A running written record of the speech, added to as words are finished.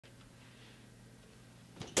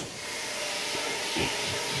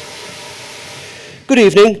Good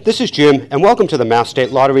evening, this is Jim, and welcome to the Mass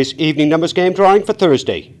State Lottery's Evening Numbers Game Drawing for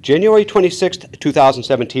Thursday, January 26th,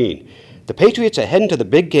 2017. The Patriots are heading to the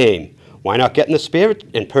big game. Why not get in the spirit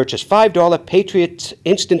and purchase $5 Patriots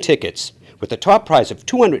instant tickets with a top prize of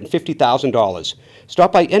 $250,000.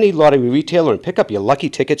 Stop by any lottery retailer and pick up your lucky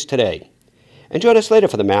tickets today. And join us later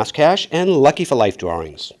for the Mass Cash and Lucky for Life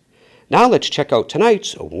drawings. Now let's check out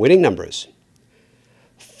tonight's winning numbers.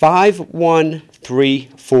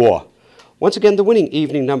 5134. Once again, the winning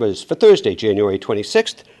evening numbers for Thursday, January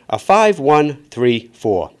 26th are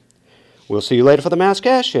 5134. We'll see you later for the Mass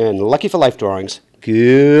Cash and Lucky for Life drawings.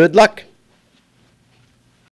 Good luck!